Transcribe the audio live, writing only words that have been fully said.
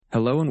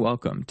Hello and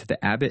welcome to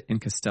the Abbott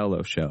and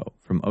Costello Show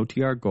from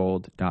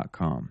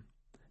OTRGold.com.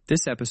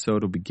 This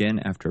episode will begin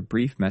after a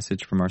brief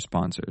message from our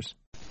sponsors.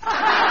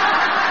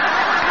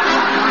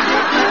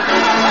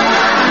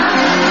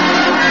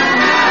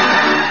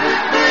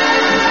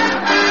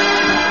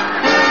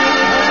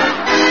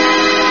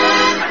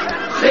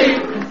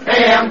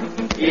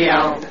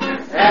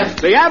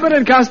 C-A-M-E-L-S. The Abbott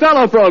and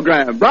Costello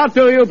program, brought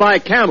to you by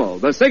Camel,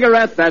 the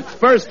cigarette that's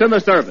first in the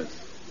service.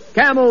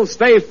 Camels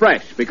stay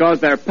fresh because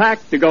they're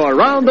packed to go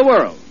around the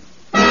world.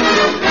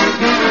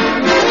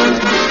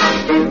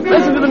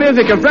 Listen to the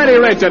music of Freddie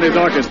Rich and his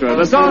orchestra,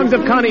 the songs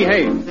of Connie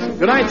Haynes.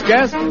 Tonight's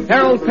guest,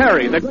 Harold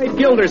Peary, the great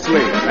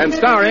Gildersleeve, and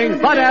starring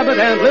Bud Abbott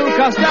and Lou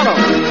Costello.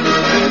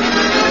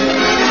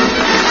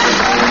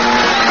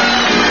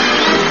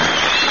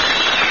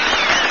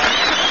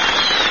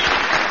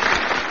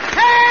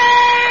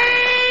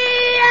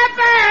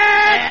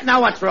 Now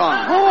what's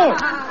wrong? Oh!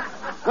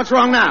 What's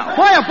wrong now?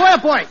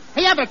 Boy.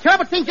 Hey, Abbott, a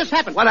terrible thing just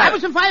happened. What happened? I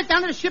was invited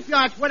down to the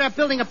shipyards where they're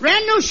building a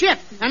brand new ship,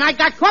 and I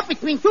got caught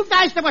between two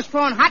guys that was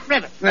throwing hot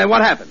rivets.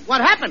 What happened? What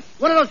happened?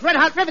 One of those red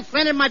hot rivets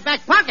landed in my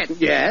back pocket.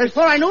 Yes?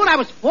 Before I knew it, I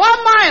was 4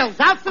 miles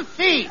out to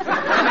sea. Under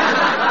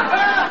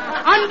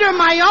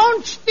my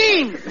own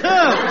steam, too.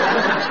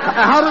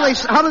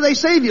 How did they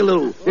save you,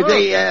 Lou? Did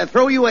they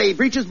throw you a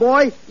breeches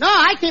boy? No,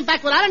 I came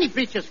back without any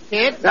breeches,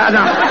 kid. No.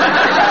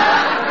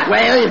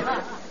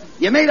 Well,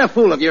 you made a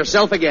fool of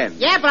yourself again.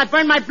 Yeah, but I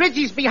burned my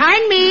bridges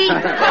behind me.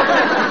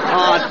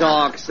 Oh,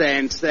 dog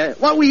sense.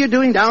 What were you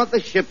doing down at the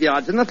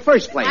shipyards in the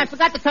first place? I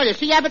forgot to tell you.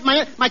 See, Abbott,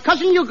 my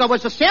cousin Hugo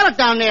was a sailor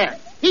down there.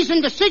 He's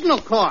in the Signal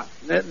Corps.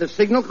 The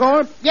Signal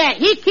Corps? Yeah,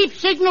 he keeps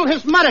signal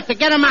his mother to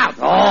get him out.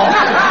 Oh.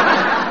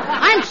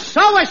 I'm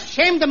so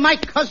ashamed of my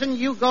cousin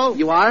Hugo.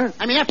 You are?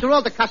 I mean, after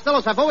all, the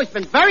Costellos have always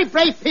been very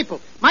brave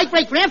people. My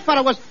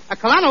great-grandfather was a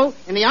Colonel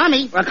in the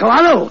Army. A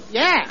Colonel?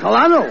 Yeah.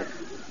 Colonel?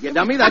 You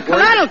dummy, that word?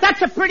 Colonel,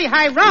 that's a pretty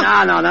high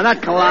rank. No,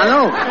 not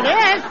Colonel. It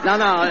is.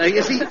 No,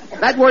 you see,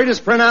 that word is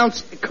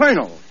pronounced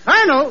Colonel.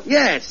 Colonel?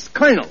 Yes,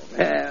 Colonel.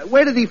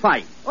 Where did he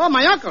fight? Oh,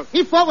 my uncle.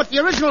 He fought with the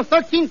original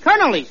 13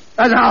 Colonelies.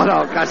 No,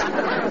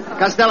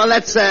 Costello,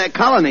 that's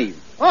colony.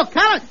 Oh,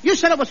 Colonel. You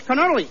said it was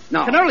Colonelies.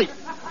 No. Colonelies.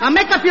 Now,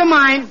 make up your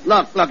mind.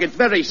 Look, it's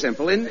very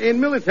simple. In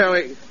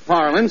military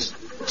parlance,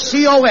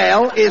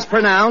 C-O-L is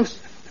pronounced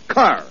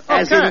Cur,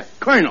 as Cur. in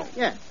Colonel.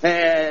 Yeah.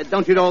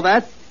 Don't you know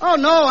that? Oh,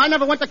 no, I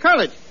never went to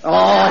college.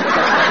 Oh.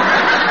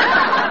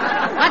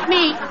 Not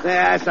me.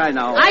 Yes, I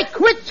know. I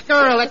quit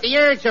school at the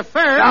age of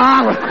 4. All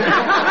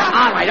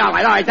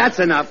right, that's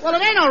enough. Well,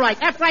 it ain't all right.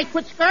 After I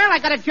quit school, I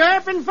got a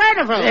job in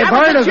Vertival. A I was a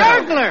Vertival.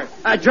 juggler.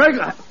 A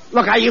juggler?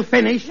 Look, are you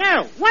finished?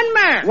 No, one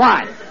more.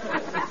 What?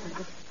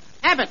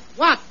 Abbott,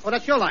 what? Oh,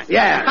 that's your line.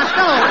 Yeah.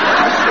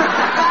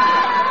 Costello.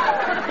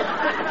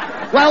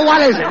 Well,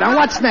 what is it? Now,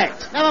 what's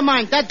next? Never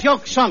mind, that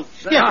joke sunk.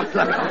 Skip. Look,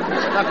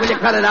 will you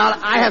cut it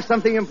out? I have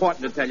something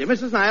important to tell you.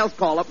 Mrs. Niles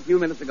called up a few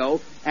minutes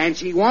ago, and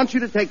she wants you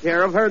to take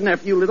care of her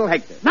nephew, little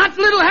Hector. Not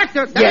little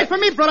Hector. That ain't for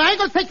me, brother. I ain't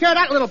gonna take care of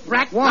that little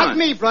brat. Why? Not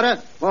me,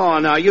 brother. Oh,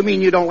 no, you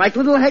mean you don't like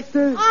little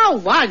Hector?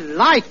 Oh, I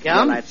like him.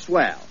 Well, that's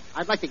swell.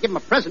 I'd like to give him a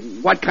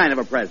present. What kind of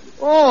a present?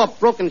 Oh, a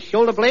broken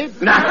shoulder blade.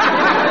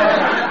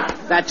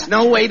 That's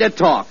no way to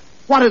talk.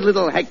 What did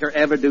little Hector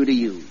ever do to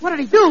you? What did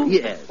he do?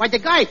 Yes. Why, the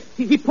guy,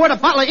 he poured a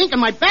bottle of ink in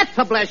my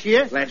bathtub last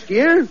year. Last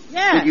year?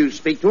 Yeah. Did you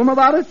speak to him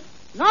about it?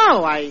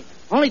 No, I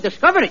only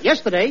discovered it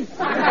yesterday.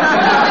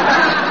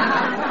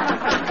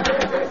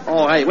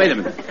 Oh, hey, wait a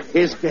minute.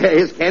 Here's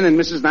Ken and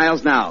Mrs.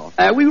 Niles now.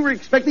 We were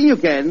expecting you,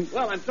 Ken.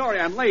 Well, I'm sorry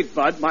I'm late,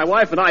 Bud. My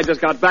wife and I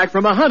just got back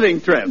from a hunting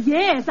trip.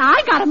 Yes,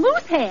 I got a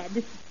moose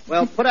head.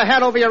 Well, put a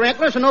hat over your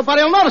antlers and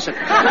nobody will notice it.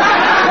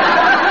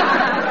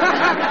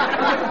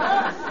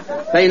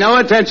 Pay no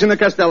attention to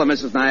Costello,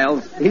 Mrs.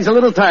 Niles. He's a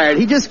little tired.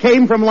 He just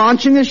came from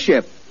launching a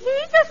ship.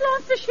 He just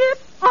launched a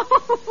ship?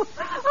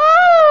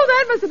 Oh,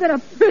 that must have been a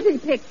pretty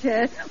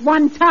picture.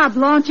 One tub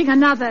launching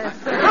another.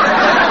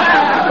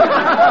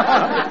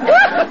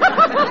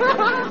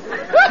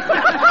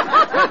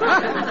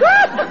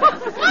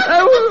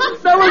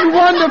 That was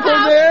wonderful,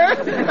 dear.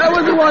 That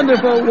was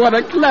wonderful. What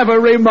a clever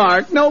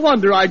remark. No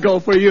wonder I go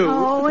for you.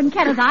 Oh, and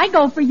Kenneth, I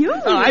go for you.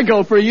 I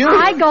go for you.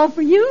 I go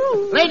for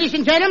you. Ladies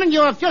and gentlemen,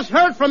 you have just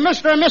heard from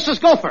Mr. and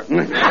Mrs. Gopher.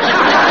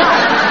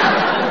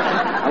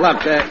 Look,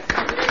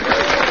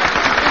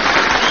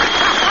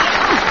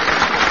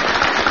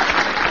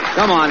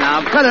 come on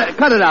now.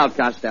 Cut it out,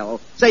 Costello.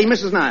 Say,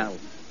 Mrs. Niles,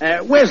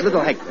 where's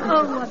little Hector?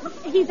 Oh,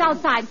 he's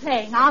outside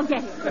playing. I'll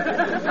get him.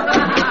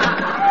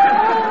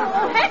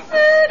 Oh,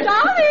 Hector,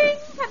 darling,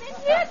 come in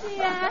here,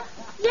 dear.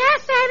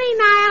 Yes, Annie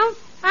Niles.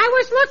 I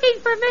was looking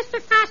for Mr.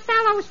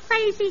 Costello's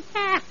crazy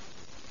cat.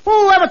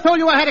 Who ever told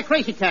you I had a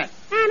crazy cat?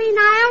 Annie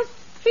Niles.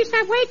 She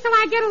said, wait till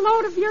I get a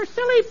load of your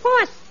silly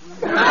puss.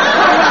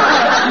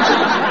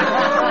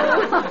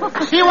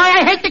 See why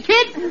I hate the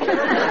kid?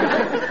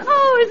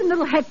 Oh, isn't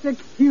little Hector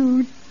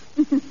cute?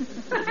 Oh,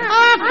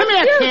 come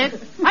here,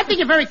 kid. I think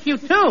you're very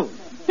cute, too.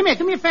 Come here,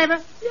 do me a favor.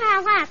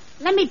 Yeah, what?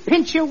 Let me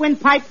pinch your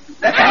windpipe.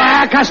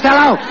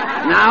 Costello!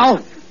 Now?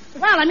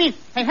 Well, I mean,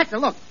 hey, Hector,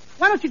 look.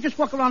 Why don't you just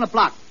walk around the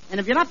block? And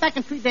if you're not back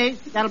in 3 days,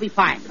 that'll be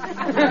fine.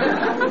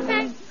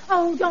 Okay.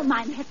 Oh, don't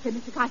mind Hector,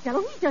 Mr.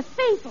 Costello. He's just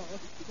faithful.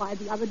 Why,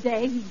 the other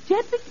day, he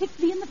gently kicked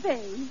me in the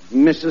face.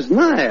 Mrs.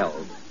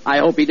 Niles, I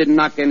hope he didn't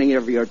knock any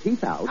of your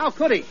teeth out. How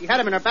could he? She had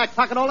him in her back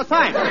pocket all the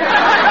time.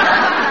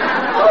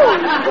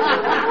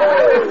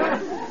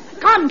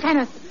 Come,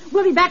 Kenneth.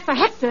 We'll be back for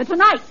Hector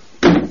tonight.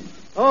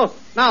 Oh,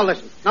 now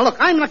listen. Now, look,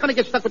 I'm not going to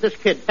get stuck with this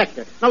kid,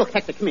 Hector. Now, look,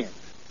 Hector, come here.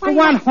 Go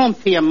on home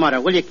to your mother,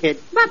 will you, kid?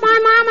 But my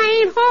mama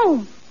ain't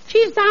home.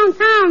 She's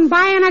downtown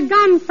buying a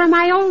gun for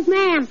my old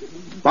man.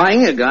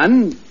 Buying a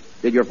gun?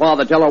 Did your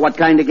father tell her what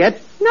kind to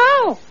get?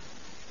 No.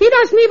 He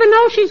doesn't even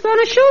know she's going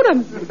to shoot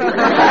him.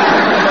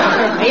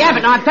 Hey,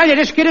 Abbott, now, I'll tell you,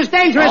 this kid is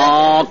dangerous.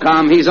 Oh,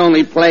 come, he's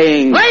only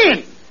playing.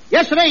 Playing?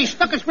 Yesterday, he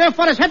stuck his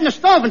grandfather's head in the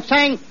stove and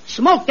sang,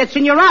 "Smoke gets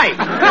in your eye."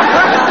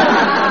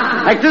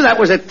 Hector, that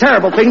was a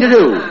terrible thing to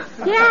do.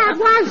 Yeah, it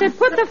was. It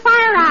put the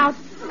fire out.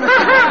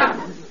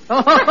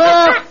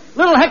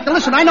 Little Hector,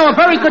 listen, I know a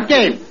very good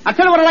game. I'll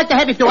tell you what I'd like to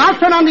have you do. I'll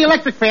turn on the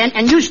electric fan,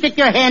 and you stick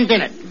your hand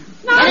in it.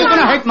 No, that ain't going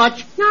to hurt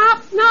much. No,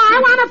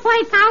 I want to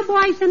play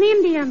cowboys and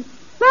Indians.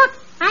 Look,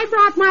 I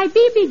brought my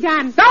BB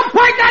gun. Don't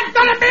point that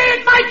gun at me!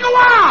 It might go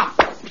off!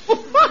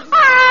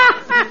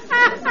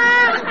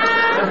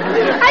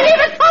 I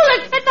even told the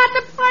kid not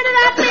to point it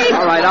at me.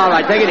 All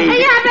right, take it easy.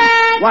 Hey,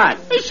 Abbott. What?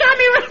 He shot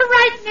me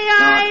right in the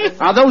eye.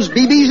 Are those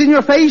BBs in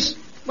your face?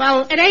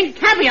 Well, it ain't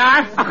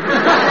caviar.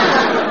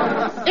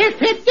 Here,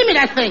 kid, give me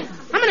that thing.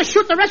 I'm going to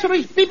shoot the rest of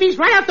these BBs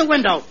right out the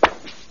window.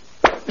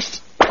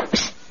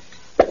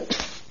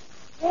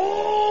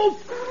 Oh!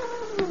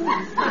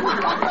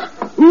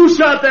 Who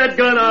shot that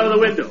gun out of the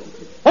window?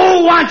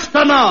 Who wants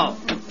to know?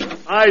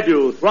 I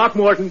do.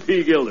 Throckmorton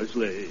P.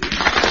 Gildersleeve.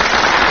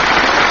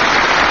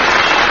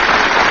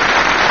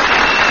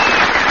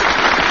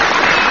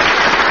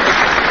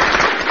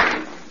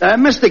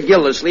 Mr.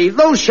 Gildersleeve,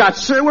 those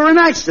shots, sir, were an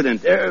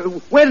accident.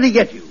 Where did he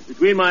get you?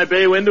 Between my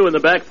bay window and the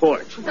back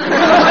porch.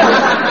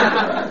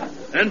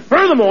 And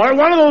furthermore,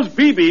 one of those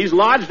BBs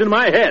lodged in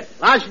my head.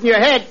 Lodged in your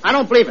head? I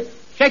don't believe it.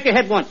 Shake your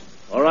head once.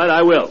 All right,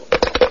 I will.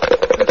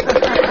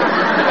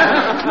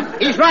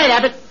 He's right,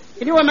 Abbott.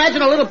 Can you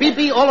imagine a little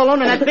BB all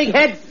alone in that big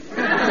head?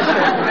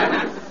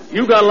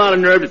 You got a lot of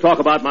nerve to talk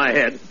about my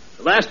head.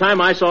 The last time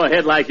I saw a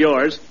head like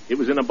yours, it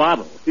was in a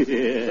bottle.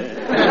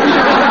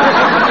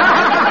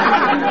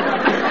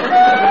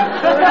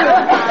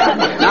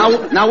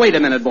 Now, wait a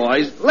minute,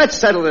 boys. Let's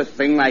settle this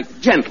thing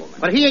like gentlemen.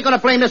 But he ain't going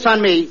to blame this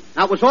on me.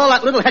 Now, it was all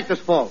that little Hector's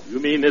fault. You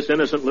mean this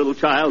innocent little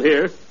child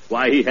here?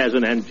 Why, he has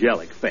an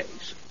angelic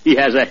face. He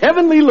has a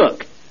heavenly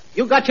look.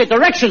 You got your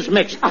directions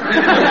mixed.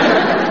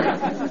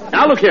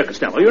 Now, look here,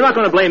 Costello. You're not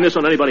going to blame this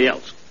on anybody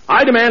else.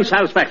 I demand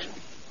satisfaction.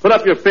 Put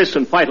up your fists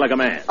and fight like a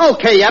man.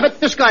 Okay, Abbott.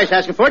 This guy's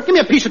asking for it. Give me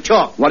a piece of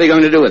chalk. What are you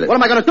going to do with it? What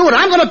am I going to do with it?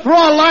 I'm going to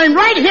draw a line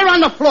right here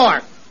on the floor.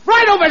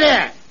 Right over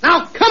there.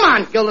 Now, come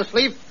on,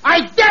 Gildersleeve.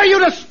 I dare you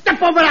to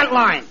step over that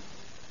line.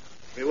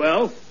 Very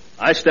well.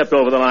 I stepped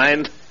over the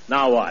line.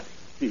 Now what?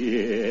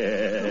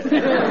 Yeah.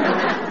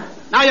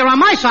 Now you're on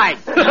my side.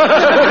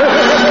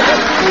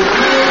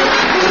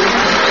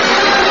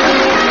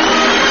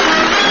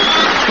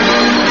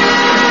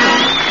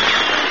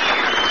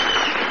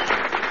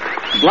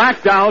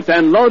 Blacked out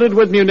and loaded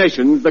with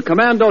munitions, the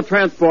commando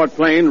transport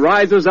plane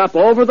rises up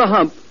over the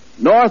hump,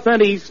 north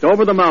and east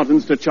over the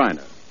mountains to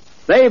China.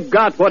 They've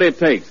got what it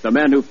takes, the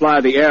men who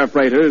fly the air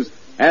freighters,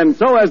 and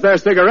so has their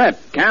cigarette,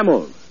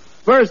 Camels.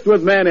 First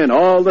with men in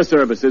all the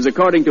services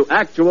according to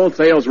actual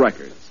sales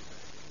records.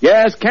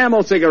 Yes,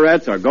 Camel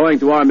cigarettes are going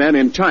to our men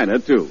in China,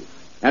 too.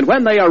 And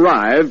when they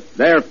arrive,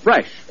 they're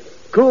fresh,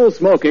 cool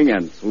smoking,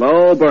 and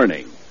slow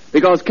burning.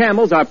 Because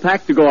Camels are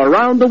packed to go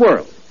around the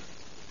world.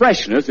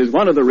 Freshness is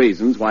one of the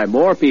reasons why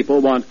more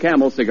people want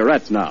Camel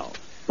cigarettes now,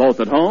 both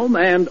at home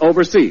and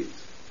overseas.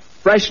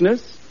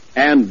 Freshness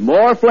and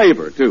more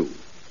flavor, too.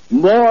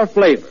 More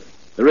flavor.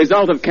 The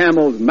result of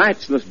Camel's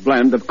matchless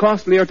blend of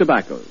costlier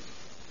tobaccos.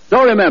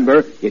 So remember,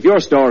 if your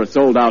store is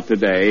sold out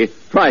today,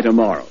 try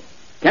tomorrow.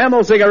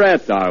 Camel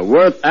cigarettes are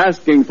worth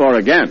asking for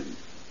again.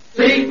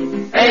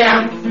 C-A-M-E-L-S.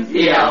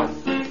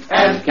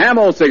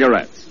 Camel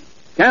cigarettes.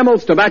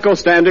 Camel's tobacco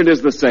standard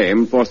is the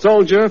same for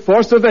soldier,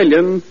 for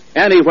civilian,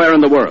 anywhere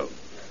in the world.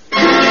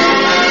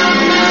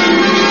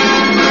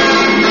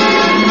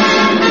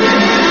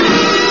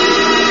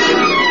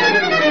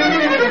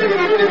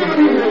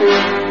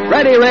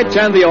 Freddie Rich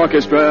and the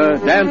orchestra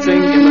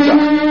dancing in the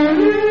dark.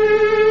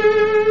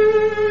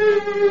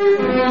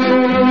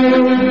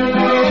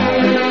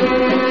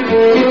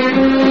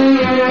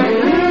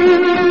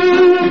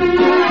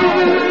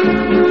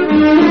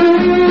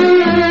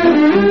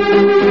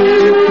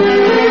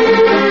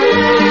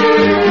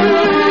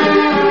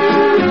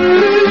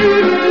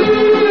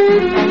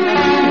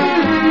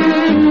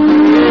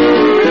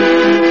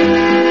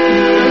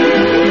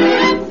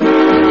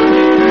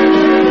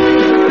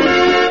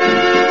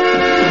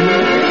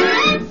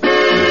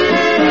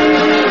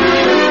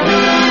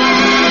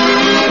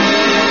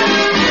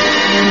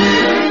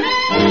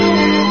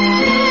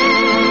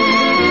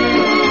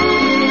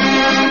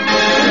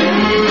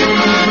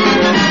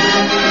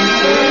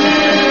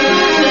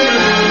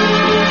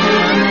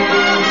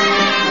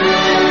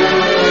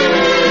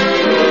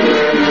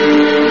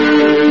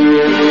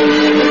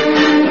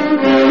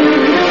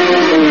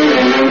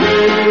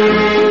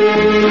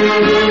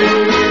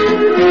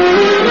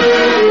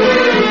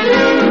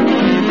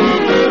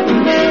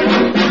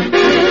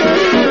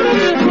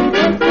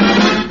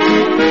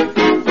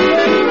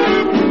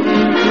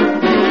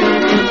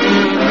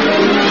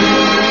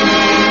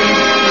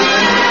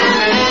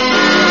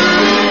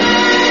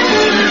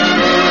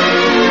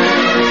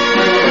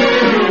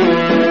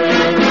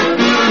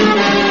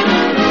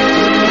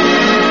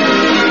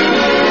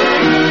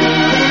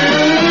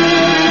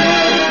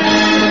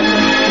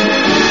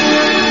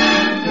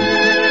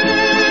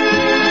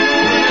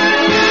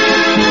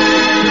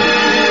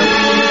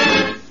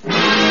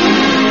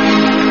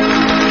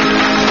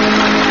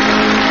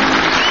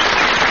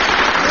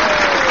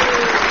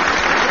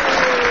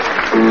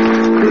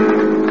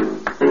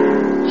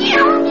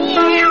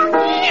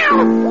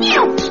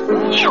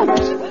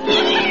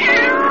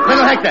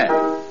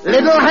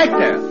 Little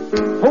Hector,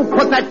 who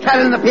put that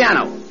cat in the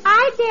piano?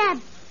 I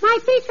did. My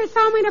teacher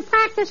told me to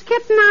practice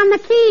kitten on the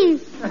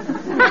keys.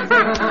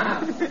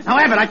 Now,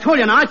 Abbott, I told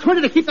you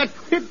to keep that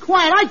kid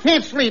quiet. I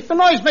can't sleep. The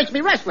noise makes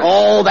me restless.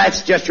 Oh,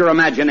 that's just your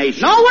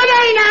imagination. No, it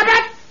ain't,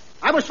 Abbott.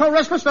 I was so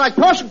restless that I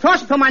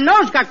tossed until my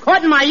nose got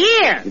caught in my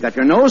ear. You got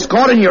your nose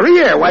caught in your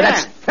ear. Why,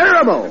 that's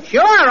terrible.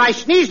 Sure, I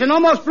sneezed and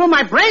almost blew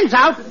my brains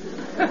out.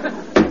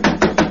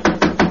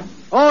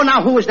 Oh,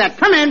 now who is that?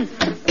 Come in.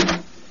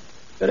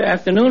 Good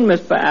afternoon,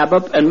 Mr.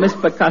 Abbott and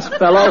Mr.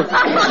 Costello.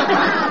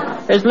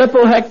 There's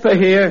little Hector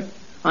here.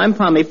 I'm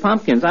Pommy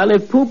Pumpkins. I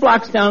live 2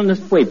 blocks down the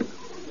street.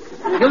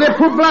 You live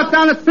 2 blocks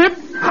down the strip?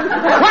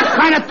 What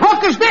kind of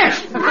talk is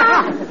this?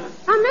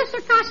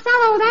 Mr.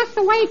 Costello, that's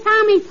the way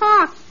Tommy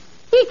talks.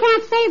 He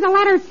can't say the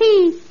letter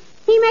T.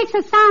 He makes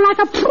it sound like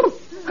a poof.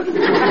 Do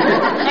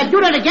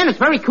that again. It's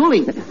very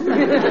cooling.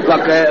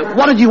 Look,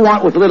 what did you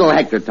want with little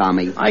Hector,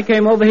 Tommy? I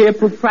came over here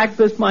to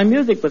practice my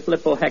music with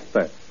little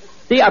Hector.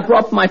 See, I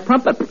brought my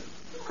trumpet.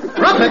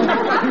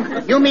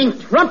 Trumpet? You mean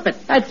trumpet?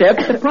 That's it,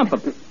 the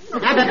trumpet.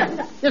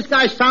 Abbott, this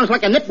guy sounds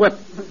like a nitwhip.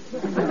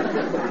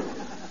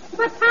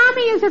 But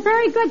Tommy is a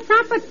very good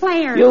trumpet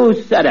player. You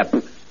said it.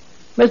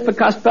 Mr.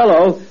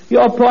 Costello,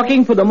 you're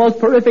talking for the most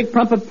terrific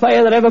trumpet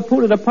player that ever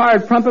pooted a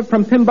pirate trumpet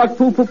from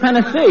Timbuktu to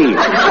Tennessee.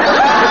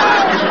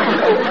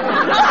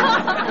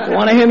 You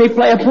want to hear me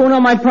play a poon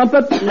on my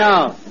trumpet?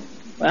 No.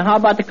 Well, how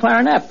about the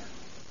clarinet?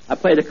 I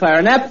play the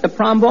clarinet, the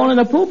trombone, and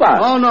the poobah.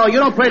 Oh, no, you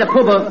don't play the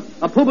poobah.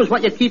 A poobah's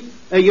what you keep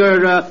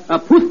your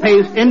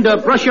toothpaste in to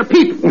brush your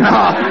teeth. No.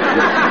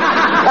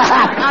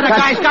 Now the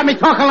guy's got me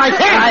talking like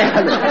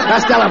that.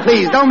 Costello,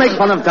 please, don't make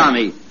fun of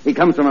Tommy. He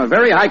comes from a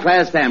very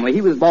high-class family.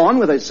 He was born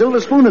with a silver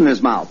spoon in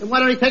his mouth. Then why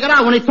don't he take it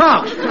out when he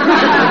talks?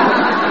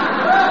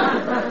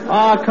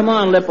 Oh, come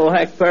on, little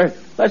Hector.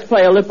 Let's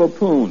play a little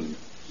poon.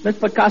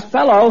 Mr.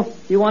 Costello,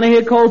 you want to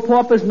hear Cole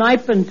Pauper's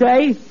Knife and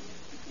Day?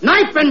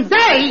 Knife and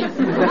Day?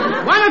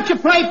 Why don't you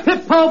play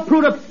Pip-Po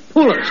Pruda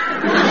Poolers?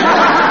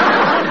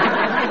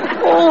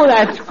 Oh,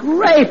 that's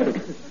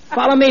great.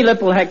 Follow me,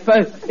 little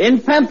Hector. In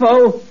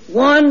tempo.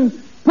 1,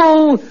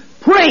 2,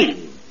 3.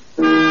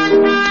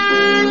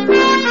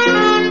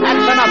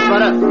 That's enough,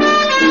 brother. I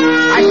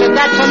said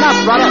that's enough,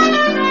 brother.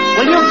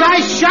 Will you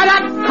guys shut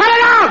up? Cut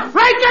it out!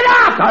 Break it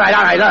up! All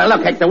right.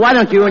 Look, Hector, why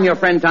don't you and your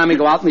friend Tommy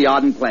go out in the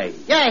yard and play?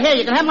 Yeah, here,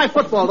 you can have my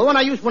football, the one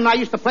I used when I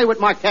used to play with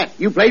Marquette.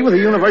 You played with the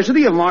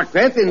University of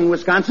Marquette in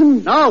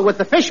Wisconsin? No, with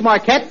the Fish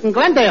Marquette in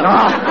Glendale.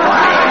 Oh.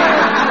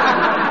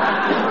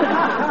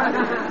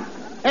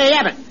 Hey,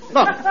 Abbott,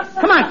 look.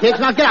 Come on, kids.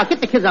 Now get out.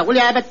 Get the kids out, will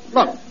you, Abbott?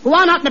 Look, go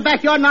on out in the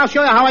backyard and I'll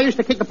show you how I used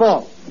to kick the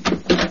ball.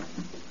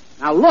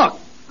 Now, look.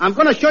 I'm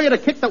going to show you the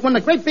kick that won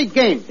the great big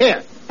game.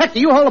 Here. Hector,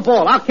 you hold the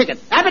ball. I'll kick it.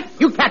 Abbott,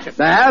 you catch it.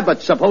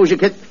 But suppose you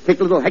kick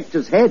little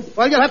Hector's head.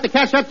 Well, you'll have to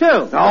catch that,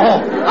 too.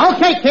 Oh.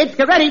 Okay, kids,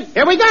 get ready.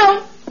 Here we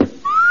go.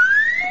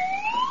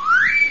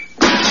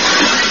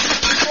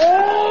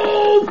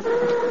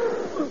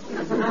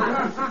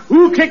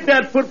 Who kicked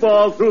that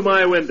football through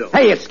my window?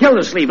 Hey, it's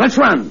Gildersleeve. Let's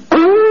run.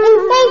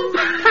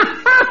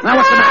 Now,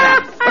 what's the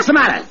matter? What's the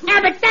matter?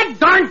 Abbott, that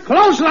darn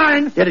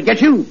clothesline. Did it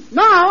get you?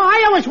 No,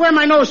 I always wear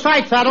my nose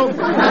side saddle. Did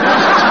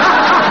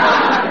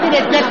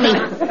it get me?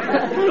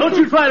 Don't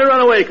you try to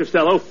run away,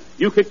 Costello.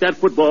 You kicked that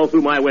football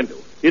through my window.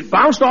 It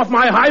bounced off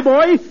my high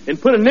boy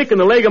and put a nick in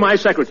the leg of my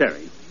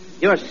secretary.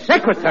 Your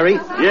secretary?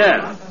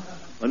 Yeah.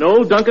 An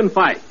old Duncan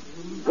Fife.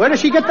 Where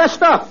does she get that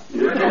stuff?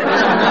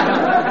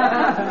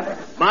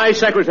 My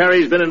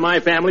secretary's been in my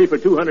family for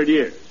 200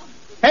 years.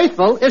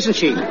 Faithful, isn't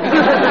she?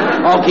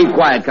 Oh, keep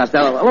quiet,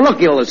 Costello. Well, look,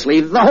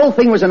 Gildersleeve, the whole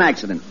thing was an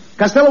accident.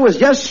 Costello was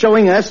just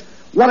showing us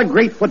what a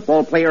great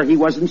football player he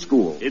was in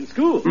school. In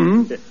school?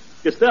 Mm-hmm.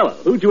 Costello,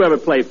 who'd you ever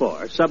play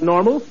for?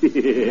 Subnormal? Did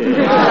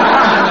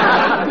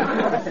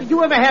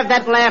you ever have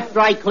that laugh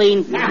dry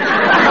clean?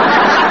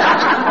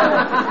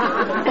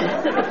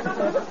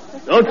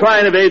 Don't try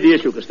and evade the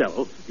issue,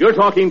 Costello. You're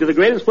talking to the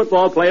greatest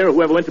football player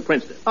who ever went to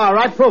Princeton. All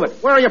right, prove it.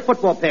 Where are your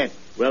football pants?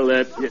 Well,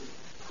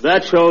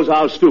 that shows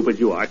how stupid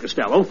you are,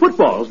 Costello.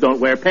 Footballs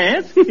don't wear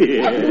pants.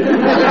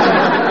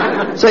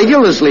 Say,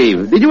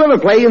 Gildersleeve, did you ever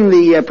play in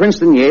the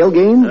Princeton-Yale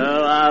game?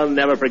 Oh, I'll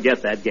never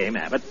forget that game,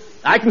 Abbott.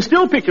 I can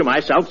still picture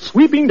myself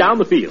sweeping down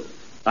the field.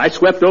 I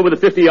swept over the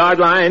 50-yard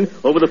line,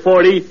 over the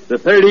 40, the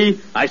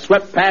 30. I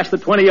swept past the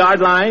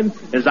 20-yard line.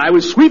 As I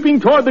was sweeping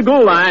toward the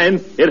goal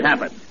line, it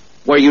happened.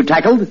 Were you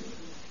tackled?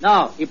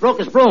 No, he broke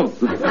his broom.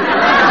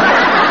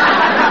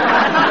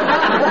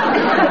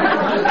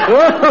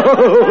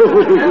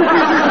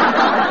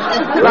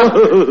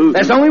 Well,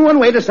 there's only one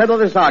way to settle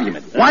this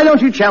argument. Why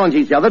don't you challenge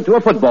each other to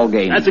a football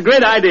game? That's a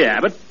great idea,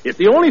 Abbott. It's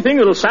the only thing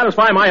that'll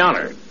satisfy my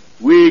honor.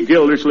 We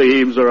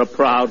Gildersleeves are a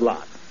proud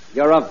lot.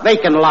 You're a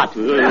vacant lot.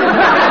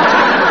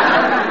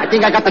 I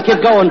think I got the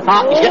kid going,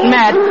 Pop. He's getting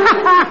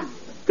mad.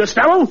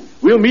 Costello,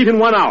 we'll meet in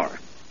 1 hour.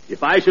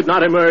 If I should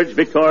not emerge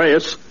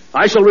victorious,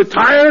 I shall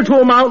retire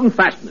to a mountain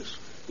fastness,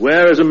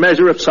 where, as a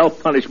measure of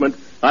self-punishment,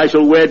 I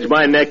shall wedge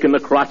my neck in the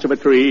crotch of a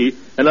tree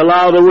and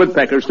allow the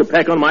woodpeckers to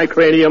peck on my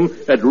cranium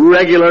at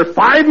regular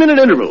 5-minute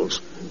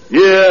intervals.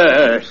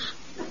 Yes,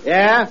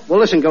 Yeah? Well,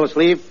 listen,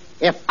 Gildersleeve.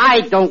 If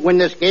I don't win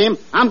this game,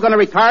 I'm going to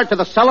retire to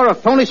the cellar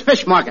of Tony's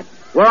Fish Market,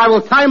 where I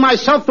will tie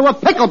myself to a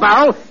pickle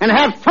barrel and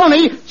have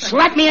Tony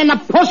slap me in the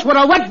puss with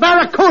a wet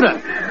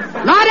barracuda.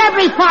 Not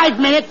every 5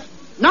 minutes,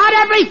 not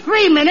every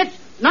 3 minutes,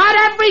 not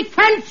every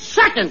 10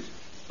 seconds,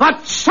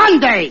 but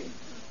Sunday.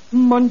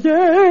 Monday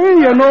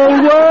and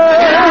always.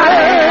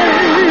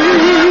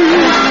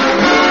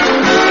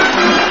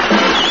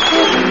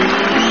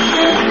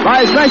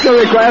 By special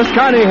request,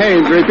 Connie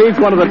Haynes repeats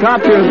one of the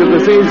top tunes of the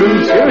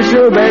season, Shoo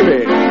Shoo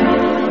Baby.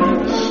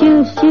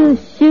 Shoo, shoo,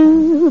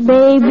 shoo,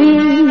 baby.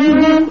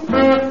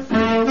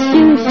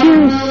 Shoo,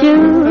 shoo,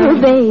 shoo,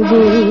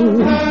 baby.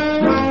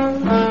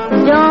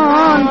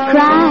 Don't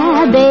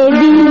cry,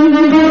 baby.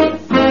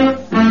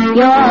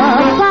 Your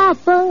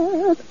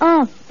papa's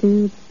off to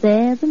the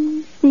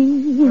 7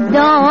 seas.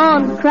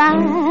 Don't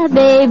cry,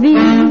 baby.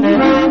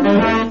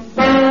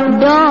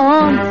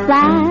 Don't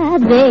sigh,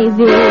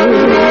 baby.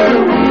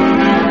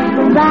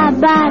 Bye,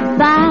 bye,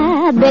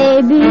 bye,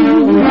 baby.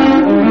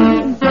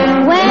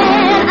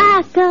 When I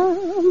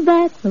come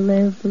back to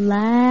live the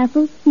life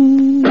of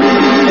me.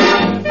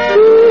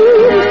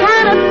 It's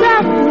kind of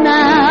tough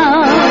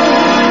now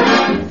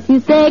to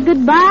say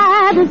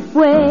goodbye this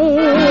way.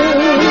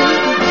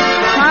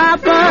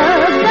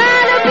 Papa's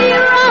gotta be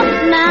rough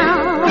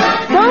now,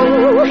 so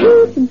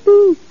he can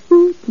be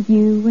sweet to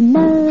you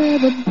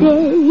another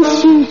day.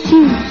 Shoo,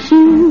 shoo,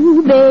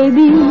 shoo,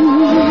 baby.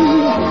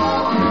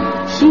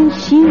 Shoo,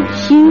 shoo,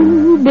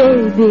 shoo,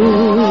 baby.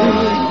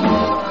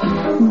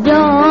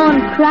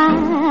 Don't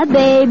cry,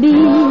 baby.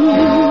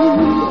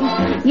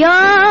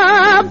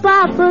 Your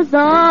papa's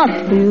off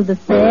to the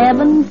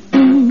 7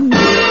 seas.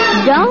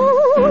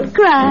 Don't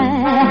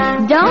cry,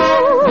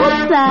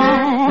 don't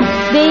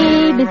sigh.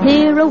 Baby's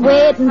here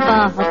waiting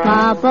for her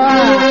papa.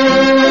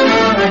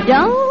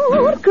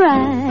 Don't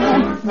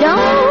cry,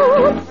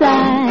 don't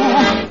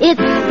sigh. It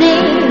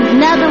seems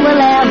nothing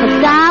will ever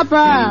stop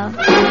her.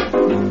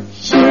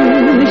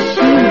 Shoo,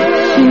 shoo,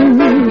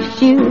 shoo,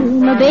 shoo,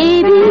 my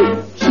baby.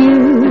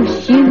 Shoo,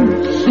 shoo,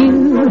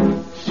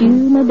 shoo,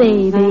 shoo, my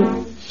baby.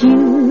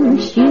 Shoo,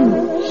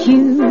 shoo,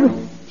 shoo,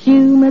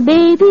 shoo, my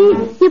baby.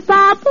 Your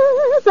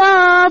papa's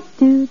off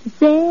to the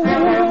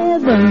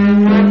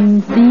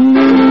 7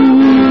 seas.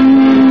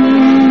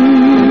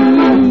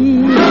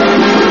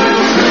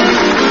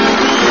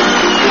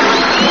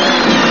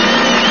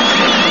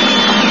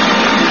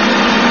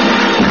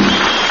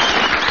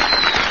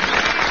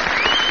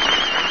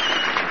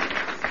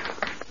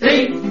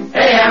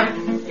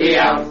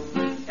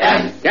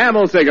 C-A-M-E-L-S.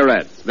 Camel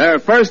cigarettes. They're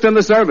first in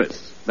the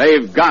service.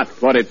 They've got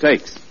what it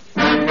takes.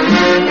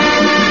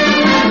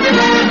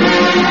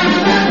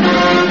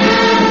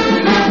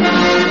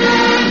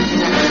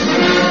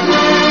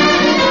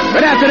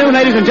 Good afternoon,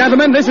 ladies and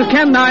gentlemen. This is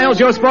Ken Niles,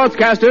 your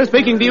sportscaster,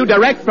 speaking to you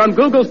direct from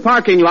Google's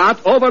parking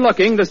lot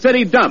overlooking the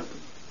city dump.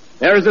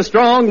 There is a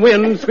strong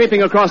wind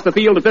sweeping across the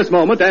field at this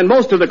moment, and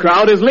most of the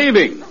crowd is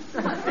leaving.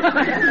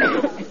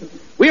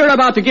 We are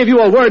about to give you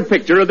a word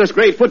picture of this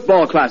great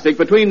football classic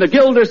between the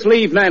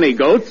Gildersleeve Nanny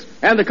Goats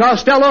and the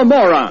Costello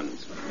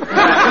Morons.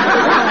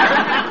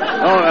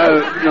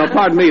 No,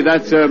 pardon me,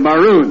 that's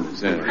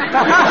Maroons.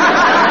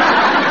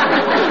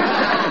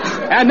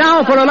 And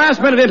now, for a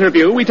last-minute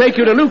interview, we take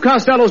you to Lou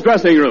Costello's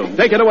dressing room.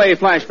 Take it away,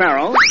 Flash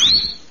Farrell.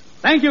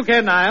 Thank you,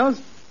 Ken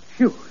Niles.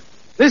 Phew.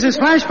 This is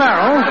Flash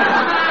Farrell,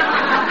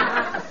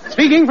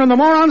 speaking from the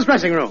Morons'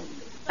 dressing room.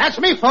 That's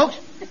me, folks.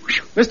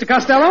 Mr.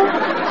 Costello,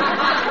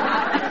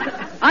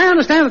 I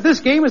understand that this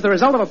game is the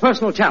result of a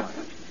personal challenge.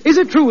 Is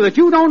it true that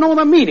you don't know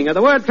the meaning of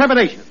the word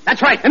trepidation?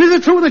 That's right. And is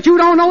it true that you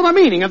don't know the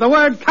meaning of the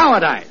word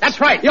cowardice? That's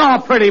right. You're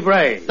pretty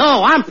brave.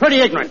 No, I'm pretty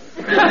ignorant.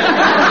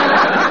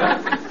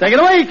 Take it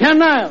away, Ken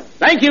Niles.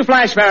 Thank you,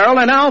 Flash Farrell.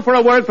 And now for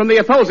a word from the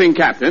opposing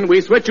captain,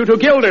 we switch you to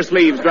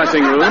Gildersleeve's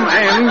dressing room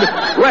and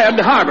Red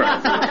Harbor.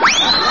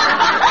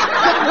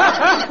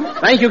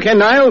 Thank you, Ken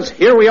Niles.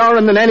 Here we are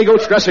in the Nanny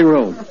Goat's dressing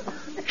room.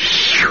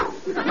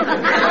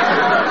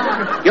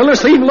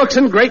 Gildersleeve looks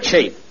in great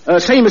shape.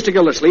 Say, Mr.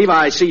 Gildersleeve,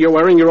 I see you're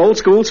wearing your old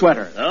school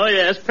sweater. Oh,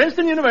 yes,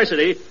 Princeton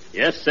University.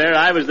 Yes, sir,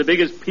 I was the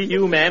biggest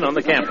PU man on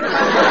the campus.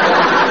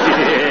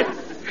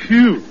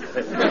 Phew.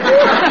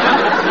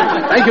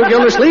 Thank you,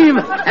 Gildersleeve.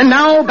 And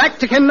now, back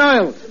to Ken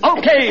Niles.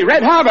 Okay,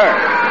 Red Harbor.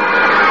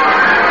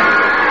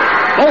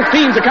 Both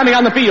teams are coming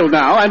on the field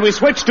now, and we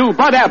switch to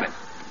Bud Abbott.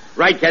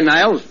 Right, Ken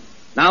Niles.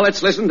 Now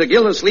let's listen to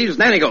Gildersleeve's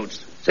Nanny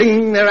Goats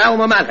singing their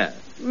alma mater.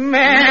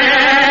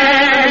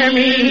 Mammy,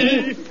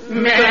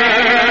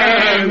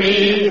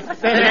 Mammy, the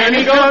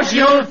nanny goats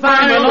you'll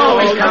find will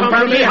always come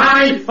from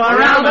behind for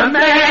Alma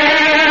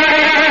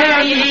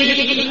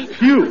Mammy.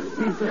 Phew.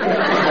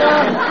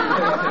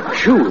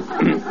 Phew.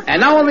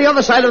 And now on the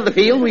other side of the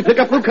field, we pick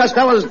up Lou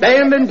Costello's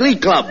band and glee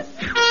club.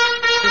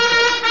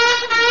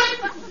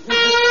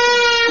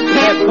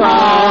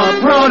 Hip-hop,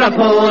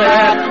 protopole,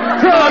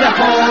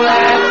 protopole,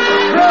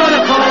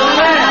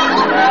 protopole.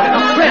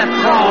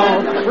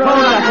 Hip-hop,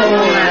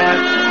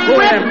 protopole,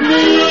 with me.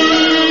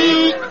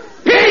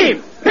 Peep,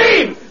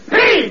 peep,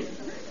 peep.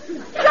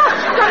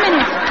 Just a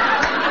minute.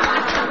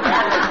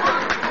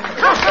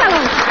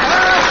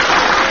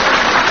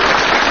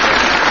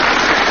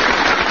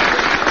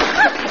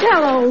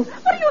 Costello,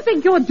 what do you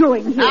think you're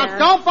doing here? Now,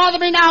 don't bother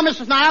me now,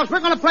 Mrs. Niles. We're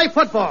going to play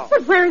football.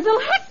 But where is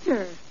little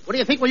Hector? What do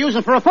you think we're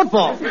using for a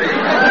football? Play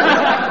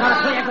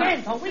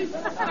again, don't we?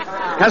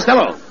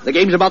 Costello, the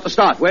game's about to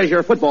start. Where's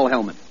your football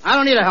helmet? I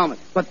don't need a helmet.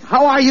 But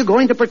how are you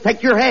going to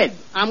protect your head?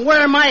 I'm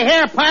wearing my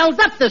hair piled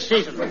up this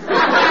season.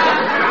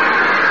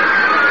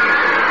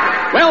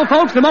 Well,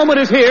 folks, the moment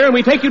is here, and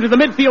we take you to the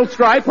midfield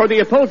stripe where the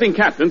opposing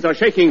captains are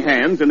shaking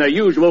hands in their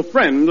usual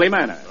friendly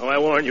manner. Oh, I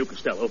warn you,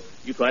 Costello.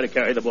 You try to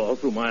carry the ball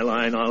through my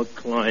line, I'll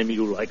climb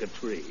you like a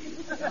tree.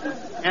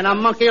 And a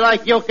monkey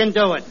like you can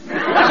do it.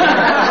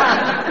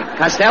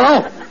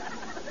 Costello,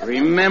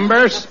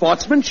 remember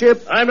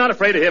sportsmanship. I'm not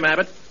afraid of him,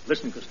 Abbott.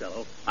 Listen,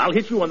 Costello, I'll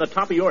hit you on the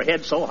top of your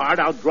head so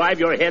hard I'll drive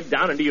your head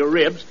down into your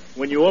ribs.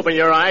 When you open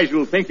your eyes,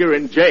 you'll think you're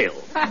in jail.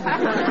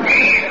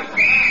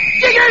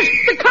 Jiggers,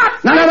 the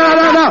cop! No,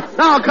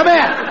 come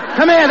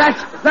here.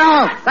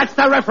 That's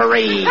the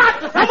referee.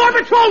 Cop! No more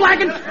patrol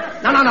wagons!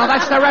 No,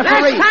 that's the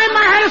referee. Last time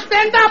I had to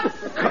stand up!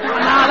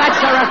 No, that's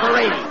the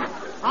referee.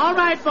 All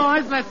right,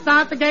 boys, let's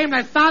start the game.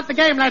 All right!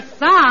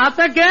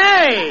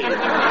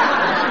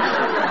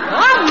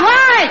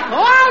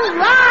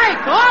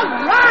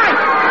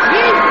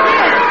 He's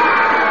here!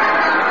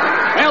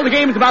 Well, the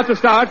game's about to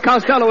start.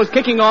 Costello is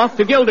kicking off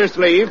to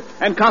Gildersleeve,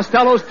 and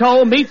Costello's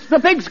toe meets the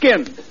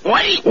pigskin.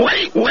 Wait.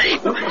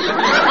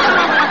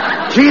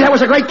 Gee, that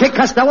was a great kick,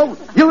 Costello.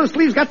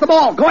 Gildersleeve's got the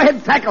ball. Go ahead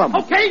and tackle him.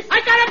 Okay,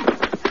 I got him!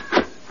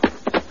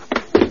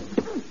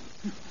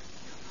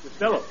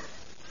 Costello,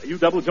 are you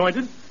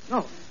double-jointed?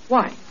 No,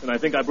 why? Then I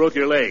think I broke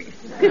your leg.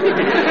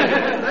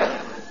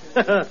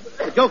 The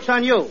joke's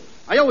on you.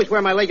 I always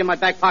wear my leg in my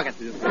back pocket.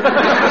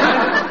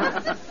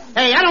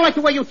 Hey, I don't like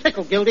the way you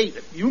tickle, Gildy.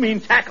 You mean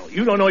tackle.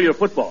 You don't know your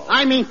football.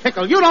 I mean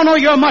tickle. You don't know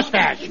your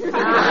mustache.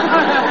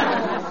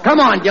 Come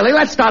on, Gilly,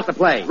 let's start the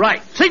play.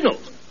 Right.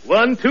 Signals.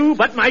 1, 2,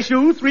 button my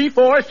shoe. 3,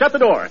 4, shut the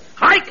door.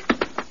 Hike!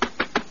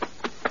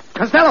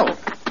 Costello,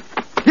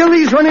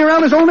 Gildy's running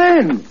around his own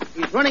end.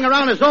 He's running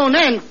around his own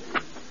end?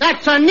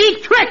 That's a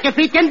neat trick if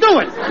he can do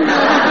it.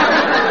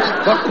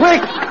 But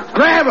quick,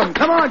 grab him.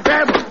 Come on,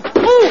 grab him.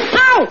 Ooh,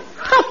 ow!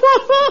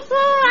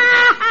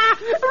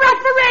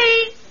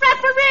 Referee!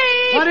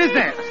 What is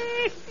it?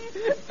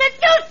 Did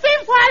you see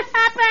what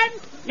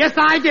happened? Yes,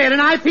 I did,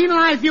 and I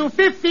penalized you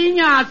 15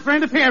 yards for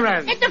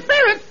interference.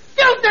 Interference?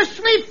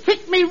 Gildersleeve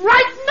kicked me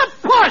right in the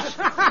push!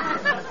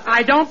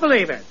 I don't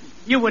believe it.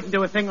 You wouldn't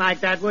do a thing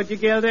like that, would you,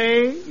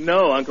 Gildy?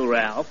 No, Uncle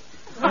Ralph.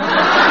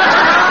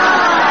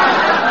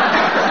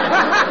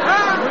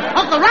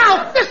 Uncle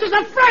Ralph, this is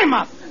a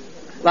frame-up!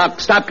 Look,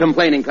 stop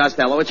complaining,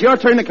 Costello. It's your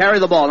turn to carry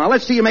the ball. Now,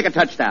 let's see you make a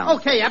touchdown.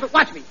 Okay, Abbott,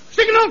 watch me.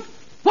 Signal,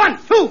 1,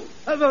 2.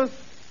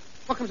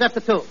 What comes after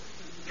 2?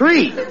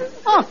 3.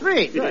 Oh,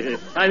 3. Good.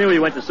 I knew he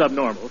went to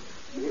subnormal.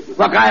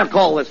 Look, I'll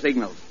call the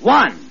signals.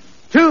 1,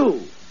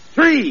 2,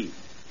 3,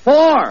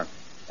 4.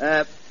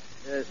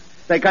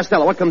 Say,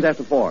 Costello, what comes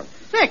after 4?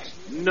 6.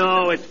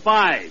 No, it's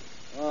 5.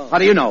 Oh. How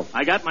do you know?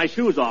 I got my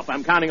shoes off.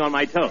 I'm counting on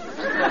my toes.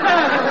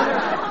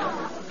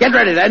 Get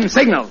ready, then.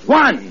 Signals.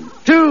 1,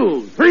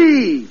 2,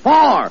 3,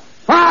 4,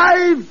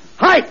 5.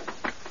 Hike!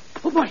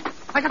 Oh, boy.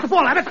 I got the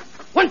ball, Abbott.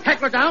 1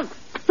 tackler down.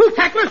 2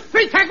 tacklers.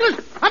 3 tacklers.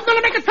 I'm going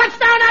to make a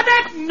touchdown,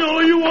 Abbott. No,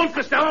 you won't,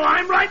 Costello.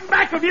 I'm right in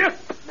back of you.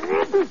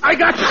 I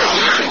got you.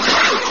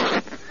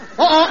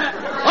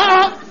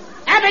 Uh-oh.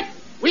 Abbott,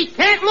 we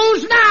can't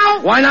lose now.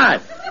 Why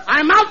not?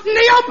 I'm out in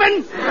the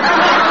open.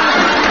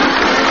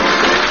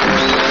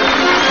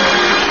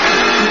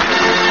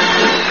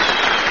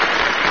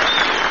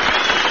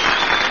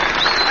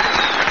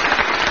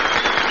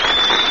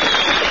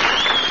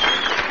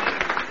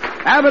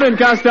 Abbott and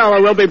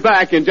Costello will be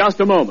back in just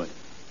a moment.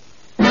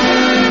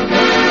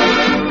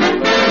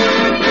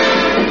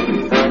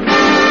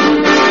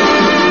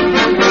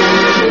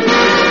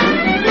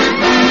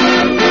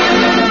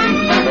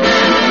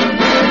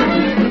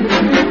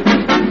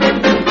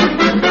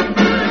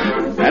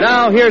 And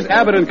now, here's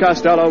Abbott and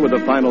Costello with the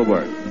final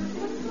word.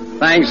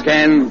 Thanks,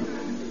 Ken.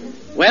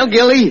 Well,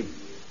 Gilly,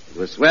 it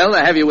was swell to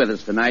have you with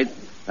us tonight.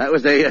 That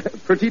was a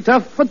pretty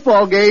tough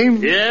football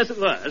game. Yes, it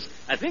was.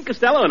 I think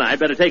Costello and I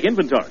better take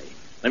inventory.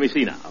 Let me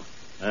see now.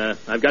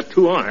 I've got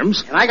 2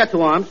 arms. And I got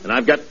 2 arms. And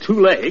I've got 2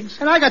 legs.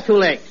 And I got 2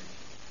 legs.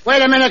 Wait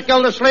a minute,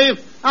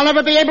 Gildersleeve. I'll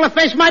never be able to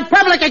face my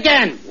public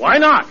again. Why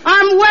not?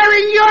 I'm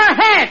wearing your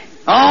head.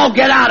 Oh,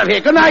 get out of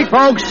here. Good night,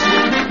 folks.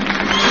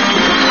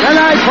 Good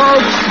night,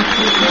 folks.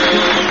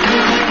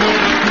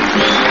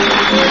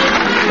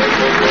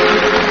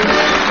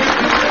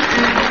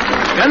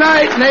 Good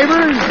night,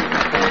 neighbors.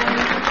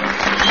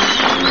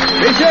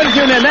 Be sure to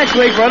tune in next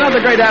week for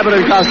another great Abbott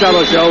and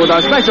Costello show with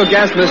our special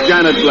guest, Miss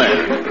Janet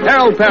Blair.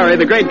 Harold Peary,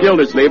 the great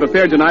Gildersleeve,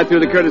 appeared tonight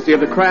through the courtesy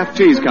of the Kraft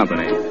Cheese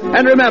Company.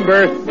 And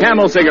remember,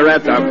 Camel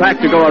cigarettes are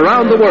packed to go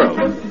around the world.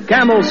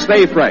 Camels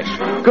stay fresh,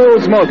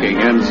 cool smoking,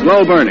 and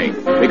slow burning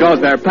because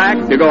they're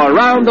packed to go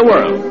around the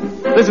world.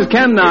 This is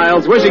Ken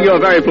Niles wishing you a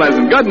very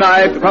pleasant good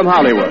night from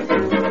Hollywood.